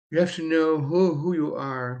You have to know who you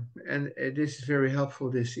are, and this is very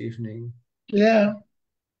helpful this evening. Yeah.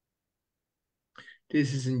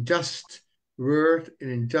 This is in just word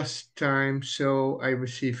and in just time, so I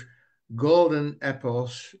receive golden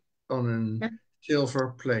apples on a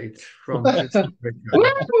silver plate from Princess Reka.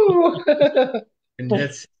 Woo! And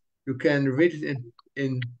that's you can read it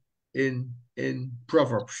in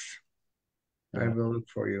Proverbs. I Yeah, will look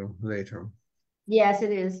for you later. Yes,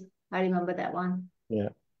 it is. I remember that one. yeah,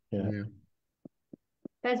 yeah. Yeah.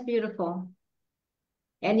 That's beautiful.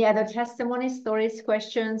 Any other testimonies, stories,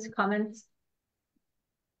 questions, comments?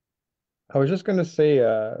 I was just going to say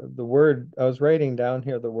the word, I was writing down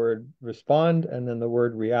here the word respond and then the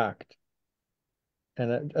word react.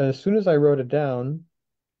 And as soon as I wrote it down,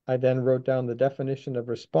 I then wrote down the definition of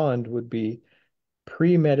respond would be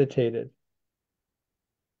premeditated.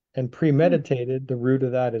 And premeditated, the root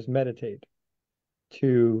of that is meditate,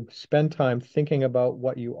 to spend time thinking about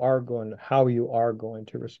how you are going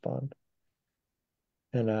to respond.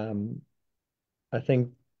 And I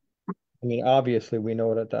think, I mean, obviously we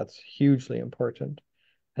know that that's hugely important.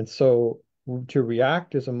 And so to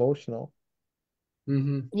react is emotional,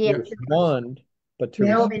 Mm-hmm. Yes, Yeah. it is. respond, but to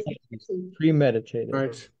Yeah. No respond is mentality. premeditated,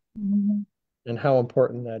 Right. Mhm. and how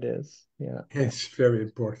important that is. Yeah. It's very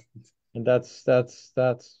important. And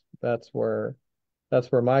that's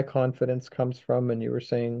where my confidence comes from. And you were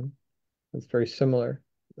saying it's very similar,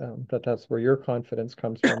 that's where your confidence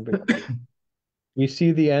comes from. Because we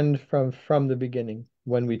see the end from the beginning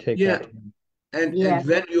when we take Yeah. that time. And Yes,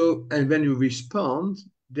 when you respond,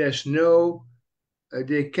 there's no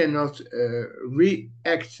they cannot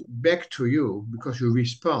react back to you because you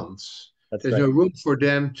respond. That's There's no right. room for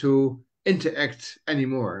them to interact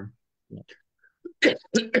anymore. Yeah.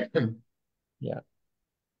 Yeah.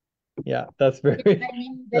 Yeah. That's very, when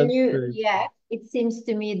that's you very, react, it seems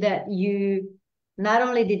to me that you not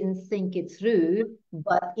only didn't think it through,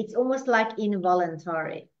 but it's almost like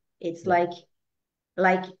involuntary. It's yeah.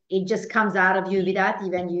 like it just comes out of you without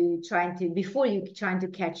even you trying to before you trying to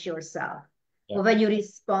catch yourself. Yeah. But when you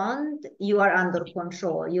respond, you are under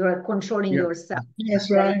control. You are controlling Yeah. yourself. That's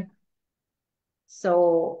Very right.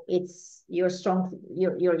 so it's you're strong.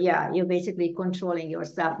 You're yeah. You're basically controlling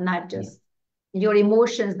yourself, not Yeah. just your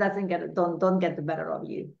emotions. Doesn't get don't get the better of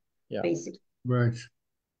you. Yeah. Basically. Right.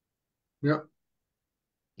 Yeah.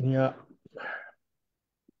 Yeah.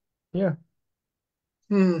 Yeah.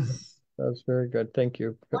 Hmm. That was very good. Thank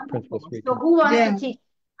you, Princess Wonderful. So Rika. who wants to Yeah. teach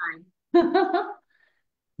time?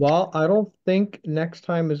 Well, I don't think next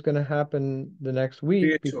time is going to happen the next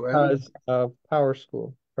week Virtual. because of Power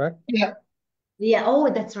School, correct? Yeah. Yeah. Oh,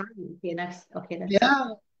 that's right. Okay, next. Okay, that's it. Yeah.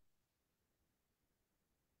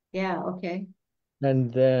 Yeah. Okay.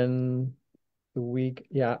 And then the week,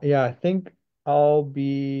 yeah, yeah, I think I'll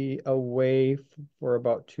be away for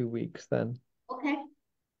about 2 weeks then. Okay.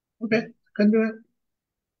 Okay. Can do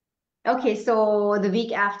it. Okay. So the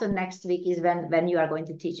week after next week is when you are going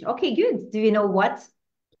to teach. Okay. Good. Do you know what?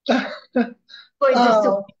 Or is it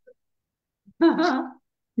still Oh,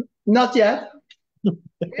 good? not yet.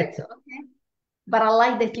 Okay. But I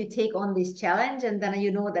like that you take on this challenge, and then you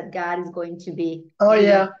know that God is going to be Oh, leading.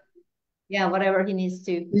 yeah. Yeah, whatever He needs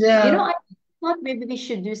to. You know, Yeah. I thought maybe we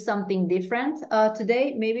should do something different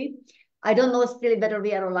today. Maybe I don't know still whether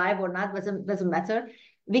we are alive or not. Doesn't matter.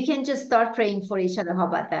 We can just start praying for each other. How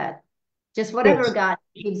about that? Just Good. whatever God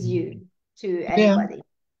gives you to Yeah. anybody.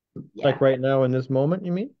 Like Yeah. right now in this moment,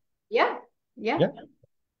 you mean? Yeah. Yeah. Yeah.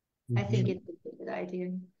 I think Mhm. it's a good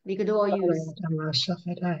idea. We could all use. I'm going to take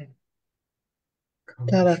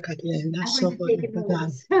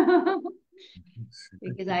notes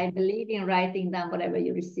because I believe in writing down whatever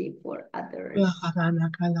you receive for others.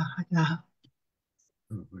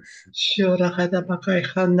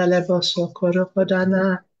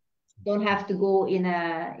 Don't have to go in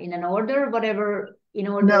an order, whatever in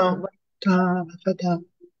order. No.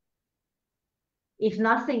 If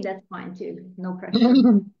nothing, that's fine too. No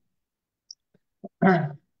pressure.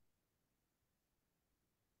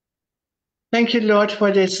 Thank you, Lord,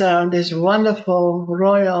 for this wonderful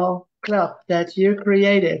royal club that you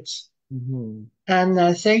created. Hmm.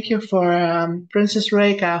 And thank you for Princess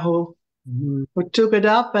Reka Mhm. who took it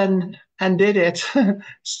up and did it,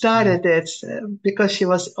 started it because she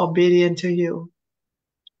was obedient to you.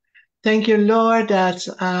 Thank you, Lord, that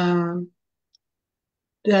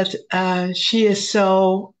she is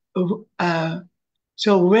uh,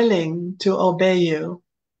 so willing to obey you.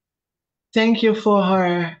 Thank you for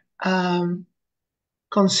her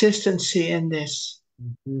consistency in this.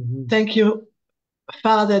 Mhm. Thank you,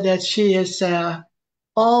 Father, that she is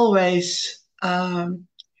always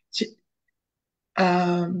she,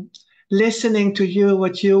 um, listening to you,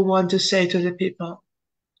 what you want to say to the people.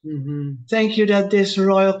 Mm-hmm. Thank you that this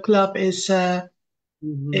Royal Club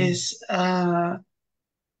Mm-hmm. is a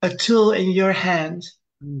tool in your hand,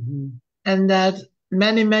 Mm-hmm. and that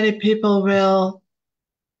many people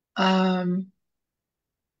um,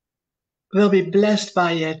 will be blessed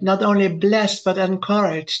by it. Not only blessed but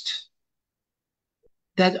encouraged.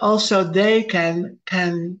 That also they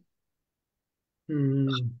Mm-hmm.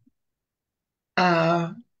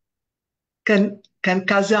 uh, can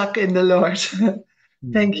Kazakh in the Lord.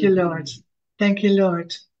 Thank you, Lord. Thank you,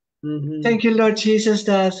 Lord. Mm-hmm. Thank you, Lord Jesus,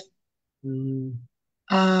 that Mm-hmm.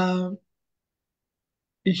 uh,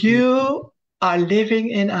 you are living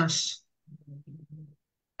in us,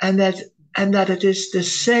 and that it is the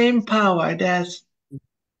same power that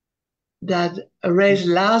raised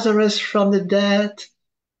Lazarus from the dead,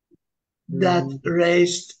 that Mm-hmm.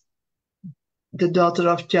 raised the daughter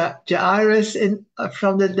of Jairus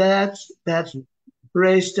from the dead, that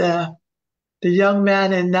raised the young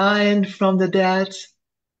man in Nain from the dead,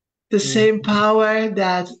 the same power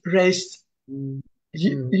that raised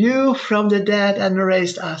you from the dead and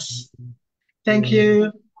raised us. Thank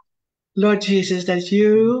you, Lord Jesus, that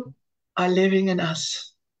you are living in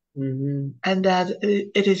us, Mm-hmm. and that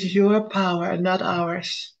it is your power and not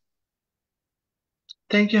ours.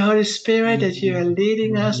 Thank you, Holy Spirit, that you are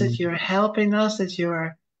leading us, that you are helping us, that you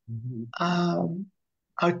are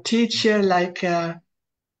our teacher, like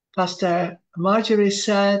Pastor Marjorie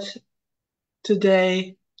said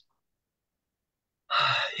today.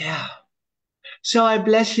 Yeah. So I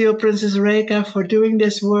bless you, Princess Reka, for doing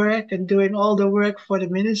this work and doing all the work for the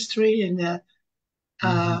ministry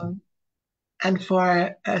um, and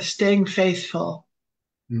for staying faithful.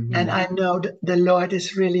 And I know that the Lord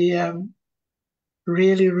is really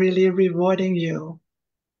rewarding you.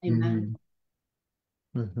 Amen.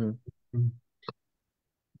 Mm-hmm.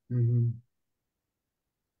 Mm-hmm.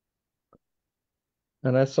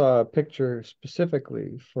 And I saw a picture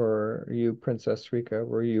specifically for you, Princess Rika,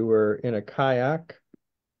 where you were in a kayak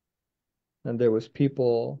and there was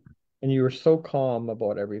people and you were so calm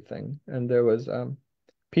about everything. And there was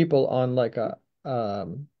people on like a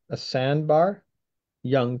sandbar,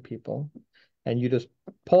 young people, and you just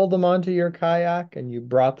pulled them onto your kayak and you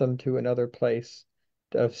brought them to another place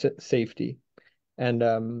of safety. And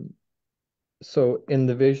so in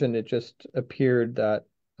the vision, it just appeared that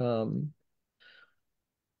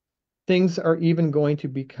things are even going to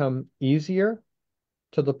become easier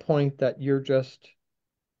to the point that you're just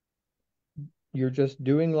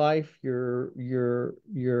doing life. You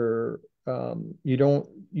don't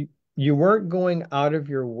you weren't going out of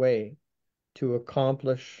your way to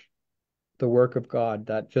accomplish the work of God.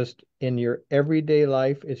 That just in your everyday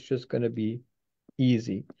life, it's just going to be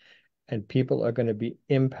easy, and people are going to be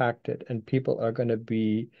impacted, and people are going to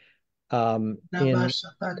be um, in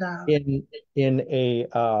in in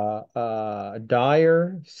a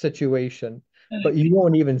dire situation, but you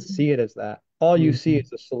won't even see it as that. All you see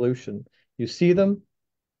is a solution. You see them,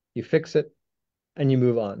 you fix it, and you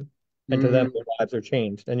move on. And to them, their lives are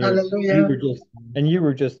changed. And you Hallelujah.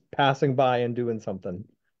 were just passing by and doing something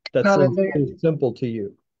that seemed Hallelujah. so simple to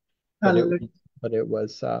you, but it Hallelujah. but it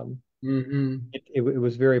was Mm-hmm. it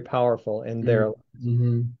was very powerful in their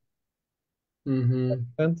Mm-hmm. Mm-hmm.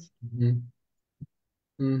 sense. Mm-hmm.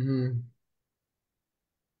 Mm-hmm.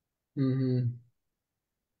 Mm-hmm.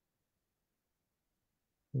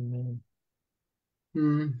 Amen.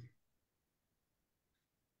 Mm-hmm.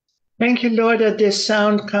 Thank you, Lord, that this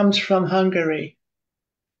sound comes from Hungary.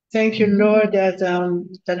 Thank you, Lord,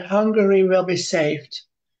 that Hungary will be saved.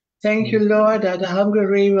 Thank you, Lord, that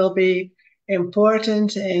Hungary will be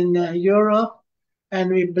important in Europe, and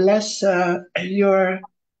we bless your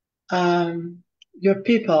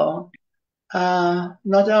people,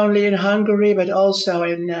 not only in Hungary but also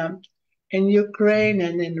in Ukraine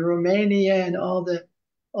and in Romania and all the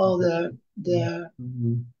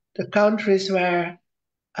countries where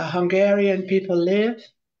Hungarian people live.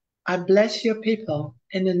 I bless your people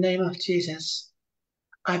in the name of Jesus.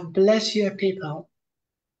 I bless your people.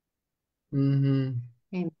 Mm-hmm.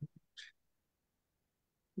 Amen.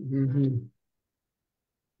 Mm-hmm.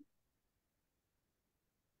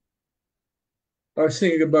 I was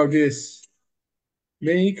thinking about this.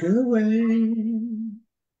 Make a way,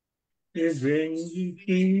 is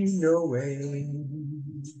making no way.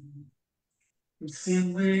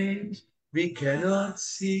 In ways we cannot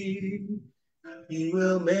see, He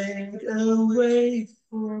will make a way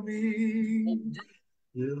for me.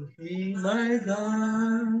 Will He, my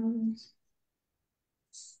God,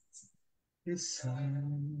 His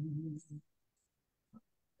Son?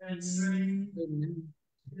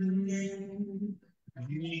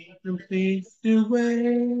 He completes the way.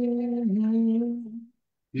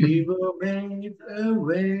 He will make a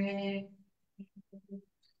way.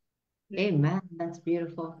 Amen. That's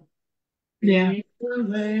beautiful. Yeah. Make a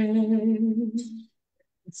way.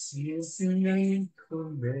 Seems to make a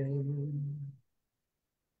way.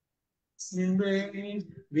 In ways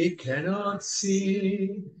we cannot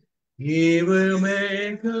see. He will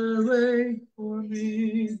make a way for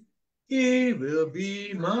me. He will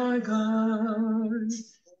be my God.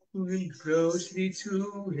 Moving closely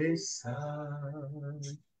to his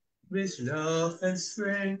side. With love and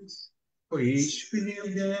strength for each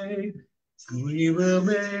new day. He will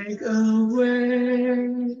make a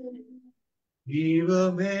way. He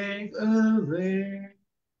will make a way.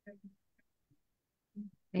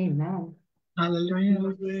 Amen. Hallelujah.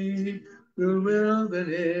 Away the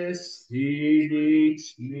wilderness he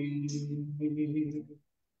leads me.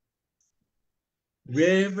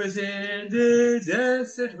 Rivers in the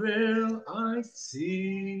desert will I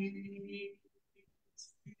see.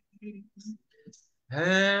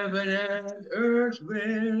 Heaven and earth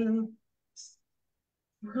will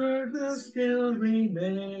still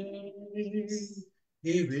remain.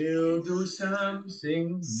 He will do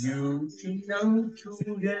something new to know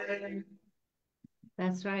today.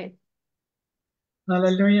 That's right.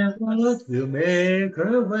 Hallelujah. God will make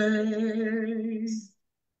a way.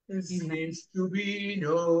 There Amen. seems to be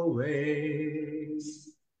no way.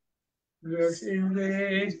 Works in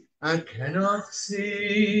ways I cannot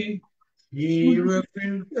see. He will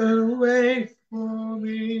make a way for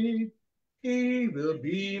me. He will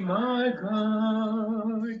be my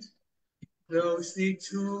God, closely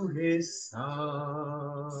to his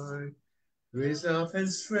side. With love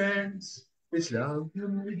and strength, with love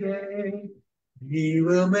today, he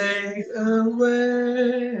will make a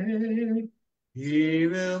way. He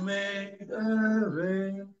will make a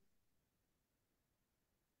way.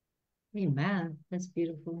 Amen. That's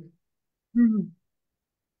beautiful. Mhm.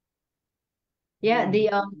 Yeah,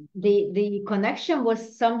 the connection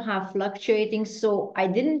was somehow fluctuating, so I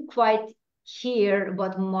didn't quite hear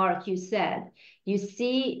what Mark you said. You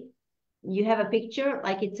see, you have a picture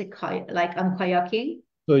like it's a like I'm kayaking.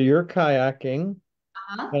 So you're kayaking,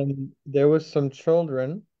 Uh-huh. and there was some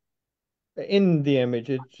children in the image.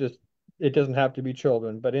 It doesn't have to be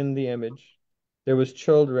children, but in the image, there was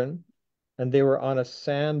children, and they were on a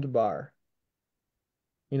sandbar.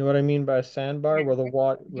 You know what I mean by a sandbar, where the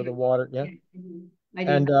water, yeah. I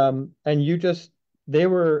do. And you just they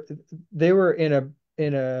were they were in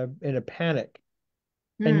a panic,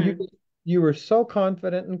 and Hmm. you were so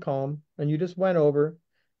confident and calm, and you just went over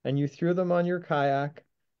and you threw them on your kayak,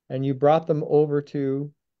 and you brought them over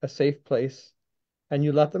to a safe place, and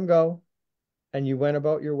you let them go, and you went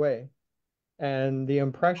about your way. And the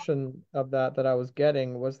impression of that I was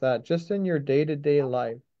getting was that just in your day-to-day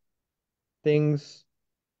life, things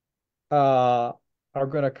uh are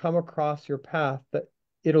going to come across your path that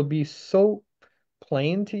it'll be so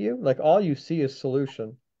plain to you, like all you see is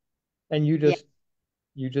solution, and Yeah.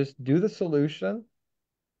 you just do the solution,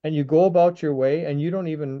 and you go about your way, and you don't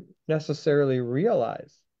even necessarily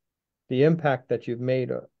realize the impact that you've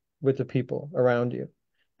made with the people around you,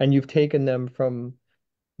 and you've taken them from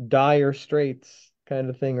dire straits kind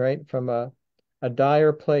of thing, right? From a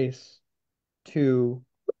dire place to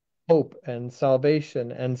hope and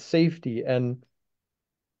salvation and safety, and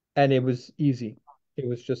it was easy. It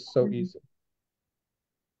was just so Mhm. easy.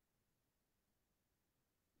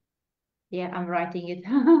 Yeah, I'm writing it.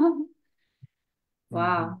 Mhm.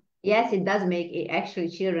 Wow. Yes, it does make it actually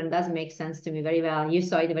children does make sense to me very well. You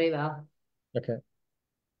saw it very well. Okay.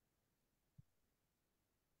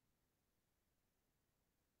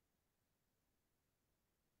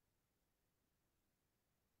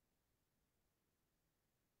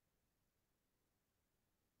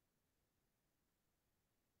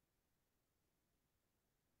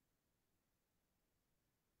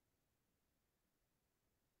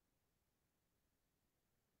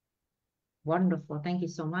 Wonderful. Thank you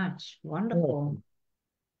so much. Wonderful. Oh,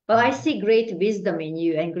 Well, I see great wisdom in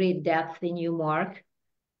you and great depth in you, Mark.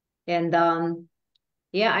 And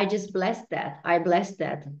yeah, I just bless that. I bless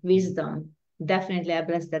that wisdom. Definitely, I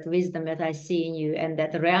bless that wisdom that I see in you and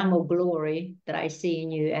that realm of glory that I see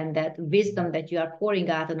in you and that wisdom that you are pouring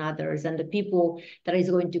out on others and the people that is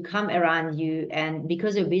going to come around you. And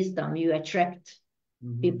because of wisdom, you attract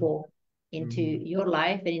Mhm. people into Mhm. your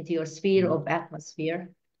life and into your sphere Mhm. of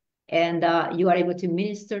atmosphere, and you are able to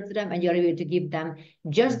minister to them and you're able to give them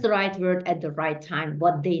just the right word at the right time,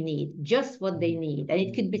 what they need, just what they need. And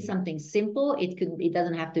it could be something simple, it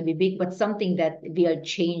doesn't have to be big, but something that will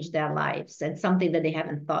change their lives and something that they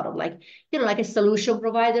haven't thought of, like like a solution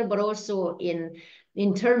provider, but also in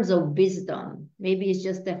in terms of wisdom, maybe it's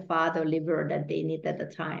just the father liver that they need at the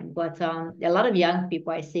time. But a lot of young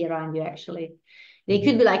people I see around you actually, they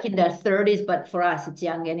could be like in their 30s, but for us it's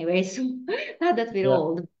young anyway. So not that we're Yeah.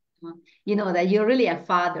 old. You know that you're really a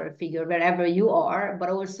father figure wherever you are, but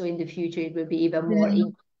also in the future it will be even more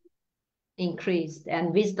increased.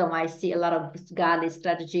 And wisdom, I see a lot of godly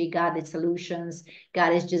strategy, godly solutions.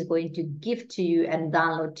 God is just going to give to you and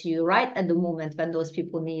download to you right at the moment when those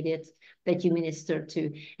people need it, that you minister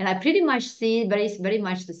to. And I pretty much see very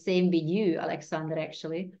much the same with you, Alexander,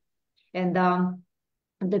 actually. And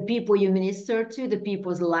the people you minister to, the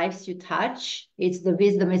people's lives you touch, it's the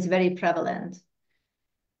wisdom is very prevalent.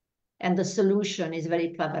 And the solution is very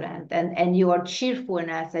prevalent. And your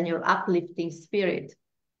cheerfulness and your uplifting spirit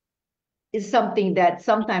is something that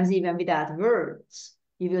sometimes even without words,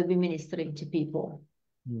 you will be ministering to people.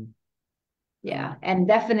 Yeah. And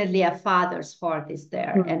definitely a father's heart is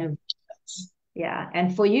there. And yeah.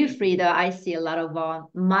 And for you, Frida, I see a lot of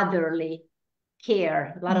motherly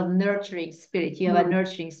care, a lot of nurturing spirit. You have a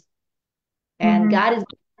nurturing spirit. And God is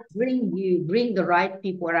bring the right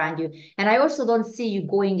people around you. And I also don't see you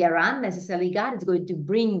going around necessarily. God is going to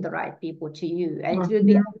bring the right people to you. And it will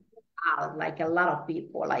be out like a lot of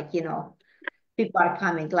people, like, you know, people are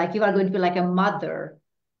coming, like you are going to be like a mother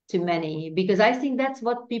to many, because I think that's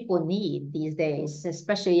what people need these days,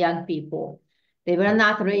 especially young people. They were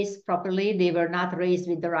not raised properly. They were not raised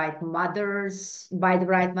with the right mothers, by the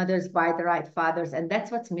right fathers. And that's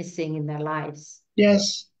what's missing in their lives.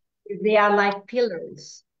 Yes. They are like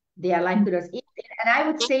pillars. They are like pillars. And I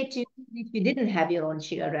would say to you, if you didn't have your own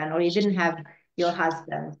children or you didn't have your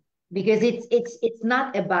husband, because it's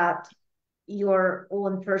not about your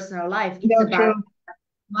own personal life. It's No, true. about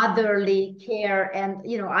motherly care. And,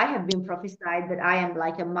 you know, I have been prophesied that I am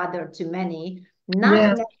like a mother to many, not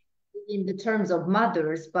Yeah. in the terms of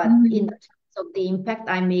mothers, but in the terms of the impact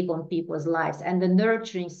I make on people's lives and the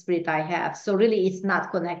nurturing spirit I have. So really, it's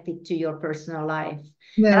not connected to your personal life.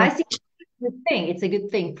 And I No. think it's a good thing. It's a good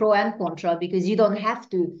thing, pro and contra, because you don't have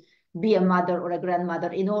to be a mother or a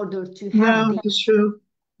grandmother in order to have No, the it's true.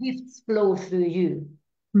 gifts flow through you.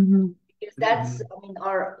 Mm-hmm. Because that's, I mean,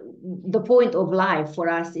 the point of life for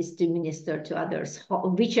us is to minister to others,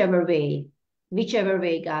 whichever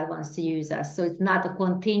way God wants to use us. So it's not a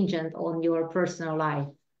contingent on your personal life.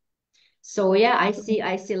 So yeah, I see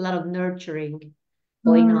a lot of nurturing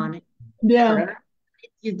going on. Yeah.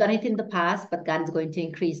 You've done it in the past, but God is going to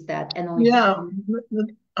increase that anointing. Yeah.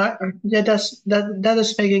 Yeah, that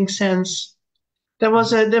is making sense. There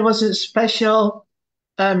was a special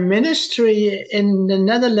ministry in the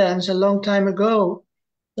Netherlands a long time ago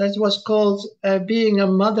that was called being a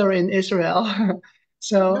mother in Israel.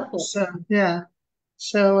 Wonderful. So yeah.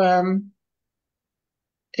 So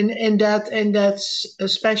in that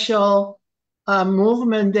special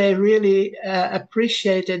movement, they really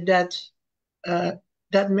appreciated uh,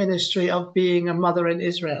 that ministry of being a mother in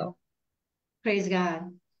Israel. Praise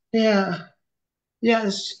God. Yeah.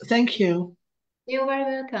 Yes. Thank you. You're very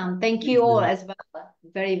welcome. Thank you all as well.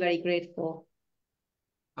 Very, very grateful.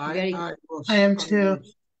 Very I am too.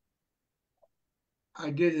 I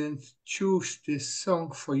didn't choose this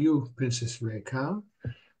song for you, Princess Reka,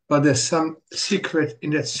 but there's some secret in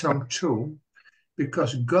that song too,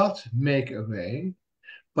 because God make a way,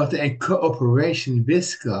 but in cooperation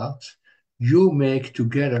with God, you make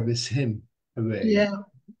together with Him a way. Yeah.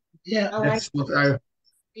 Yeah. I like That's what I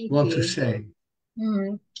thank want to you. say.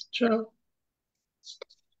 True.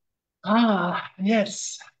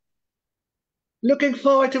 Yes. Looking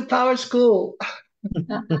forward to Power School.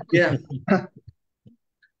 Yeah,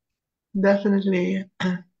 Definitely.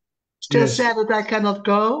 Still yes, sad that I cannot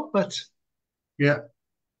go, but yeah,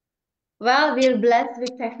 Well, we're blessed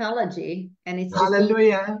with technology and it's just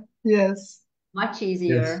hallelujah. Yes. much yes,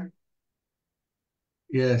 easier.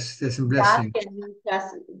 yes, that's a God blessing. can use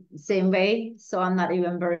us same way, so I'm not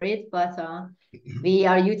even worried, but we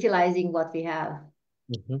are utilizing what we have.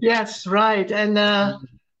 Yes, right. And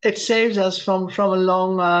it saves us from a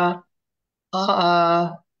long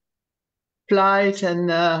uh, flight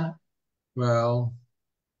Well,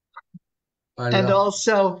 I and love,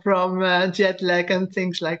 also from jet lag and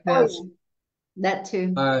things like Oh, that. yeah. That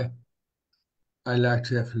too. I like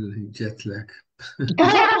to have a jet lag.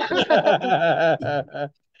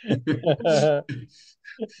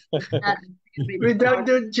 Not We don't everybody.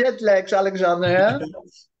 do jet lags, Alexander. Yeah?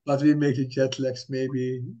 But we make the jet lags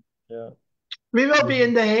maybe. Yeah, We will be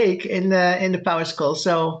in The Hague in the Power School,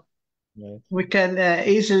 so nice. we can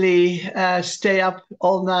easily stay up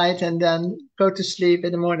all night and then go to sleep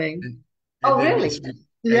in the morning. And Oh, then really?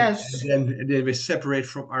 Yes. and then we separate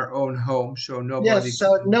from our own home, so nobody Yes.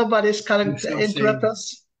 So can nobody's coming do to interrupt something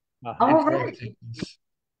us. Uh-huh. All right. interrupting us.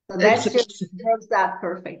 So that It's, just works out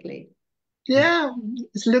perfectly. yeah.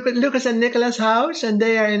 It's Lucas and Nicholas' house, and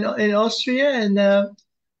they are in Austria, and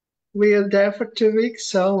we're there for 2 weeks.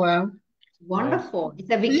 So Wonderful. It's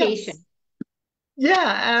a vacation. yes.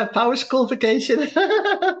 Yeah, power school vacation.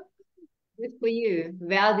 Good for you.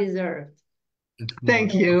 Well deserved. And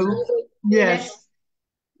Thank tomorrow. you. Next, Yes.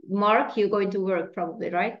 Mark, you're going to work probably,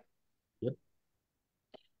 right? Yep.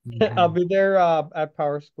 Mhm. I'll be there at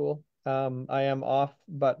Power School. I am off,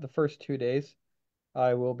 but the first 2 days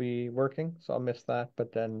I will be working, so I'll miss that.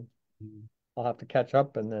 But then I'll have to catch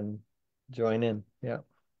up and then join in. Yeah.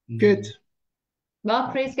 Good.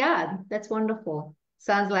 Well, praise God. That's wonderful.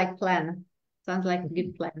 Sounds like plan. Sounds like a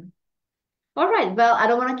good plan. All right. Well, I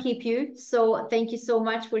don't want to keep you. So thank you so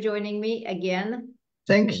much for joining me again.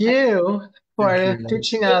 Thank you Thank for you.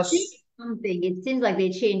 teaching They changed us. something. It seems like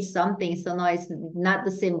they changed something. So now it's not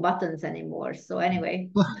the same buttons anymore. So anyway.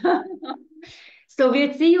 So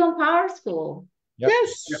we'll see you on Power School. Yep.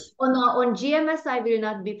 Yes. On GMS, I will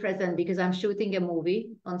not be present because I'm shooting a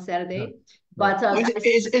movie on Saturday. But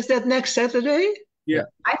Is that next Saturday? Yeah.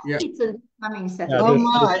 I Yeah. think it's a coming Yeah, Saturday. Oh this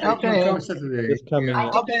my. Come Okay. Saturday. this coming.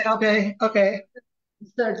 I think Okay.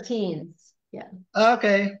 13th. Yeah.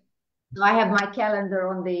 Okay. So I have my calendar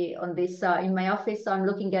on this in my office. So I'm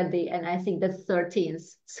looking at and I think that's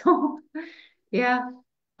 13th. So yeah.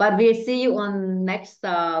 But we'll see you on next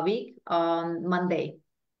week on Monday,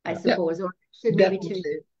 I Yeah. suppose, or should maybe Definitely.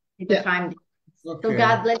 Tuesday with the Yeah. time difference. So Okay.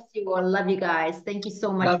 God bless you all. Love you guys. Thank you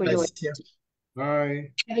so much God for joining. bless you.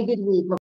 Bye. Have a good week.